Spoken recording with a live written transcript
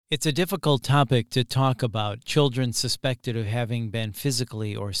It's a difficult topic to talk about children suspected of having been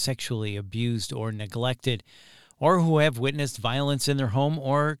physically or sexually abused or neglected, or who have witnessed violence in their home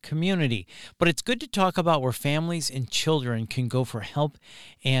or community. But it's good to talk about where families and children can go for help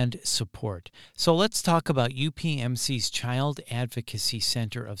and support. So let's talk about UPMC's Child Advocacy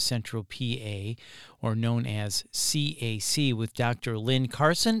Center of Central PA, or known as CAC, with Dr. Lynn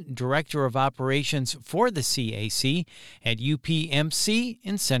Carson, Director of Operations for the CAC at UPMC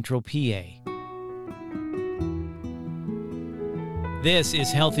in Central PA. This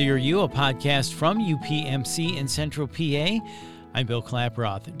is Healthier You, a podcast from UPMC in Central PA. I'm Bill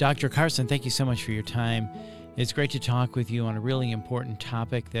Klaproth. Dr. Carson, thank you so much for your time. It's great to talk with you on a really important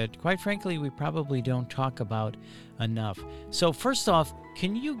topic that, quite frankly, we probably don't talk about enough. So first off,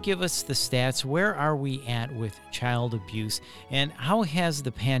 can you give us the stats? Where are we at with child abuse, and how has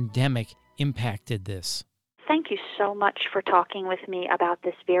the pandemic impacted this? Thank you so much for talking with me about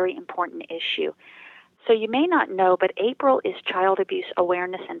this very important issue. So you may not know, but April is Child Abuse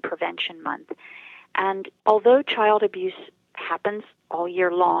Awareness and Prevention Month. And although child abuse happens all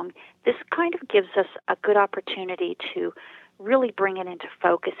year long, this kind of gives us a good opportunity to really bring it into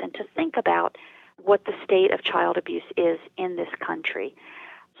focus and to think about what the state of child abuse is in this country.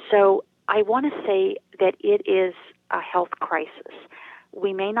 So I want to say that it is a health crisis.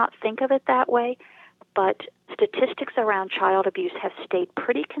 We may not think of it that way, but statistics around child abuse have stayed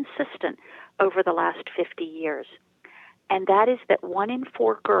pretty consistent over the last 50 years. And that is that 1 in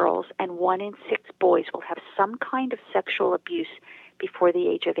 4 girls and 1 in 6 boys will have some kind of sexual abuse before the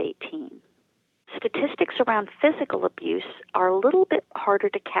age of 18. Statistics around physical abuse are a little bit harder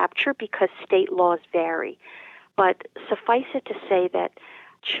to capture because state laws vary. But suffice it to say that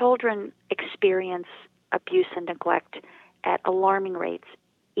children experience abuse and neglect at alarming rates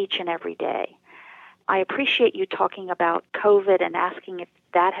each and every day. I appreciate you talking about COVID and asking if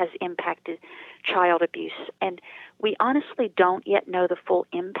that has impacted child abuse. And we honestly don't yet know the full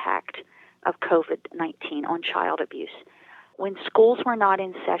impact of COVID-19 on child abuse. When schools were not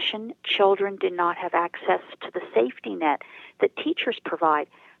in session, children did not have access to the safety net that teachers provide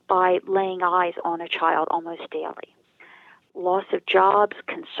by laying eyes on a child almost daily. Loss of jobs,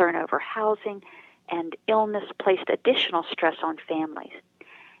 concern over housing, and illness placed additional stress on families.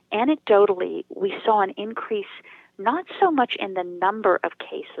 Anecdotally, we saw an increase not so much in the number of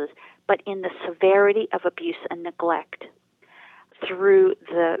cases, but in the severity of abuse and neglect through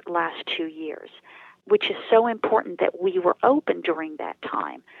the last 2 years, which is so important that we were open during that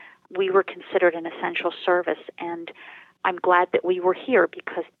time. We were considered an essential service, and I'm glad that we were here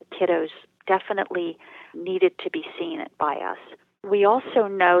because the kiddos definitely needed to be seen by us. We also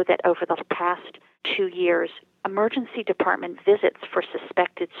know that over the past 2 years, emergency department visits for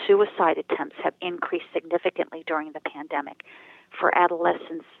suspected suicide attempts have increased significantly during the pandemic for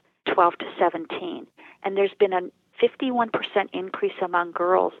adolescents 12 to 17. And there's been a 51% increase among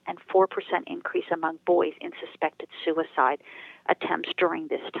girls and 4% increase among boys in suspected suicide attempts during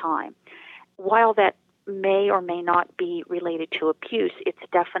this time. While that may or may not be related to abuse, it's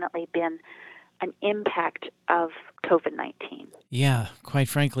definitely been an impact of COVID-19. Yeah, quite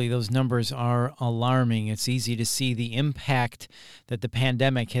frankly, those numbers are alarming. It's easy to see the impact that the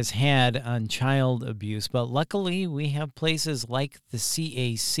pandemic has had on child abuse, but luckily we have places like the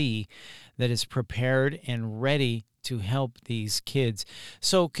CAC that is prepared and ready to help these kids.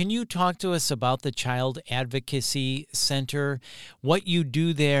 So can you talk to us about the Child Advocacy Center, what you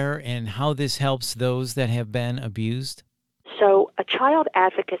do there, and how this helps those that have been abused? So a Child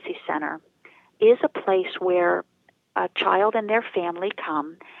Advocacy Center is a place where a child and their family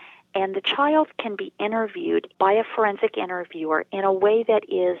come, and the child can be interviewed by a forensic interviewer in a way that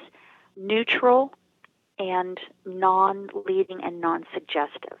is neutral and non-leading and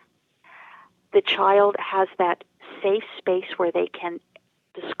non-suggestive. The child has that safe space where they can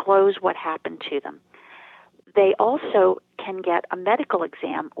disclose what happened to them. They also can get a medical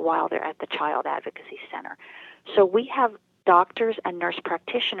exam while they're at the Child Advocacy Center. So we have doctors and nurse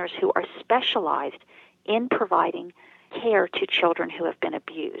practitioners who are specialized in providing care to children who have been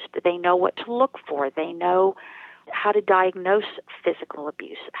abused. They know what to look for. They know how to diagnose physical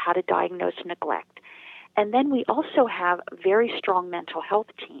abuse, how to diagnose neglect. And then we also have a very strong mental health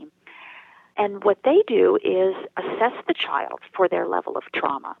team. And what they do is assess the child for their level of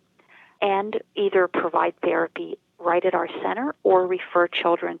trauma and either provide therapy right at our center or refer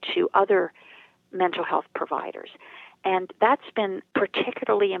children to other mental health providers. And that's been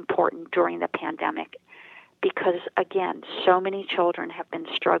particularly important during the pandemic because, again, so many children have been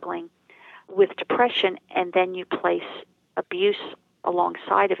struggling with depression, and then you place abuse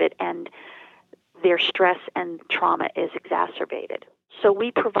alongside of it, and their stress and trauma is exacerbated. So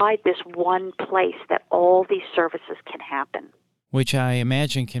we provide this one place that all these services can happen. Which I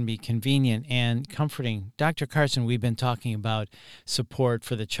imagine can be convenient and comforting. Dr. Carson, we've been talking about support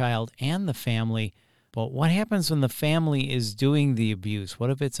for the child and the family, but what happens when the family is doing the abuse? What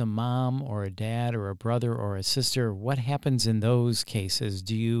if it's a mom or a dad or a brother or a sister? What happens in those cases?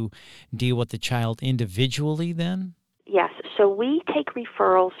 Do you deal with the child individually then? Yes, so we take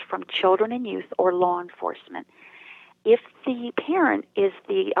referrals from children and youth or law enforcement. If the parent is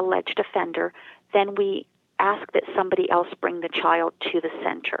the alleged offender, then we ask that somebody else bring the child to the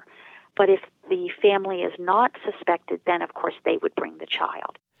center. But if the family is not suspected, then of course they would bring the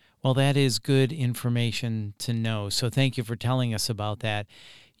child. Well, that is good information to know. So thank you for telling us about that.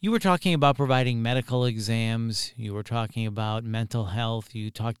 You were talking about providing medical exams. You were talking about mental health.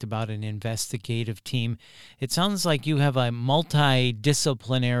 You talked about an investigative team. It sounds like you have a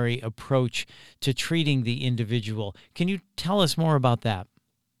multidisciplinary approach to treating the individual. Can you tell us more about that?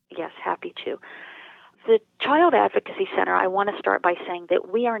 Yes, happy to. The Child Advocacy Center, I want to start by saying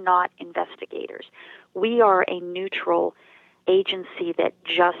that we are not investigators. We are a neutral agency that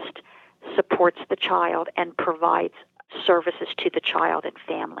just supports the child and provides services to the child and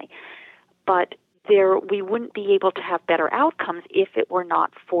family. But we wouldn't be able to have better outcomes if it were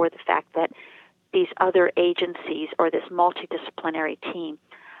not for the fact that these other agencies or this multidisciplinary team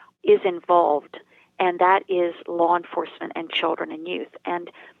is involved, and that is law enforcement and children and youth.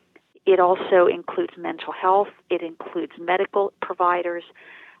 And it also includes mental health, it includes medical providers,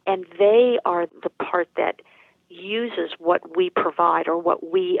 and they are the part that uses what we provide or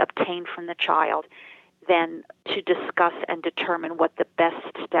what we obtain from the child then to discuss and determine what the best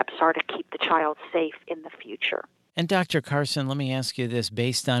steps are to keep the child safe in the future. And Dr. Carson, let me ask you this,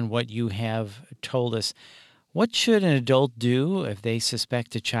 based on what you have told us, what should an adult do if they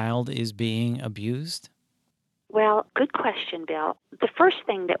suspect a child is being abused? Well, good question, Bill. The first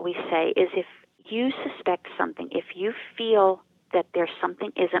thing that we say is if you suspect something, if you feel that there's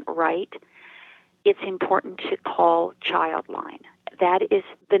something isn't right, it's important to call Childline. That is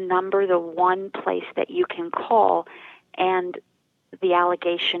the number, the one place that you can call, and the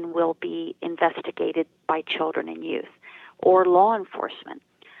allegation will be investigated by children and youth or law enforcement.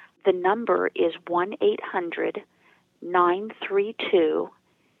 The number is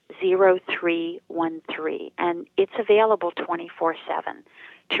 1-800-932-0313, and it's available 24/7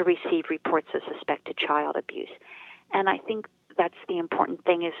 to receive reports of suspected child abuse. And I think that's the important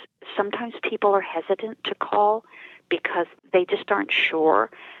thing is sometimes people are hesitant to call because they just aren't sure,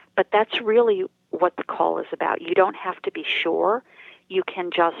 but that's really what the call is about. You don't have to be sure. You can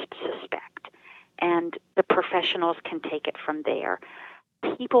just suspect, and the professionals can take it from there.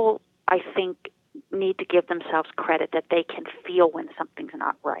 People, I think, need to give themselves credit that they can feel when something's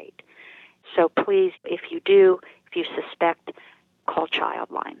not right. So please, if you suspect, call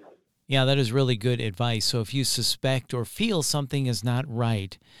Childline. Yeah, that is really good advice. So if you suspect or feel something is not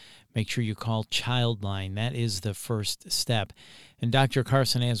right, make sure you call Childline. That is the first step. And Dr.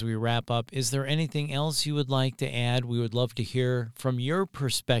 Carson, as we wrap up, is there anything else you would like to add? We would love to hear from your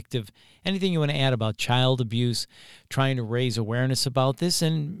perspective. Anything you want to add about child abuse, trying to raise awareness about this,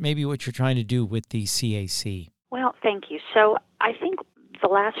 and maybe what you're trying to do with the CAC? Well, thank you. So I think the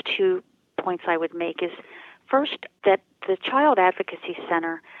last 2 points I would make is first that the Child Advocacy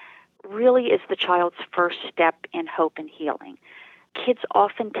Center really is the child's first step in hope and healing. Kids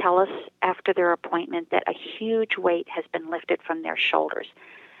often tell us after their appointment that a huge weight has been lifted from their shoulders.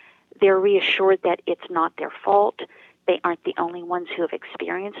 They're reassured that it's not their fault, they aren't the only ones who have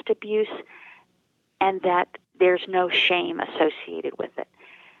experienced abuse, and that there's no shame associated with it.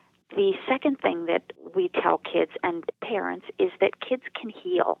 The second thing that we tell kids and parents is that kids can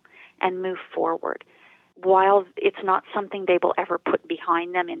heal and move forward. While it's not something they will ever put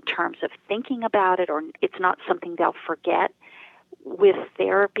behind them in terms of thinking about it, or it's not something they'll forget, with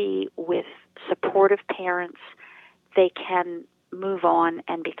therapy, with supportive parents, they can move on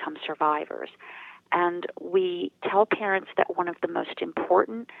and become survivors. And we tell parents that one of the most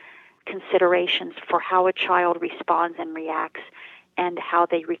important considerations for how a child responds and reacts and how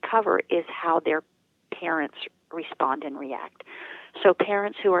they recover is how their parents respond and react. So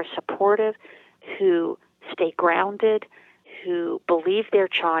parents who are supportive, who stay grounded, who believe their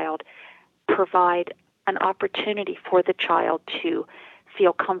child, provide an opportunity for the child to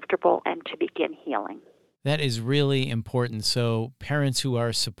feel comfortable and to begin healing. That is really important. So parents who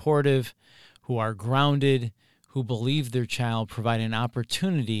are supportive, who are grounded, who believe their child, provide an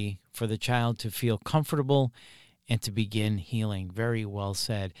opportunity for the child to feel comfortable and to begin healing. Very well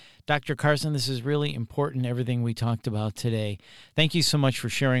said. Dr. Carson, this is really important, everything we talked about today. Thank you so much for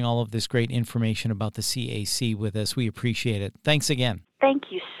sharing all of this great information about the CAC with us. We appreciate it. Thanks again. Thank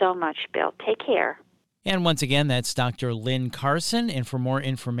you so much, Bill. Take care. And once again, that's Dr. Lynn Carson. And for more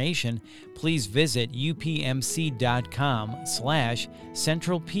information, please visit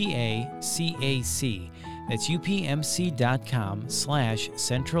upmc.com/CentralPACAC. That's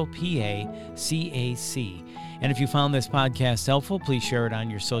upmc.com/CentralPACAC. And if you found this podcast helpful, please share it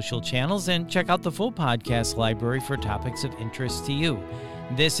on your social channels and check out the full podcast library for topics of interest to you.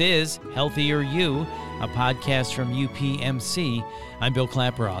 This is Healthier You, a podcast from UPMC. I'm Bill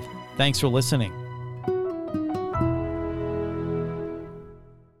Klaproth. Thanks for listening.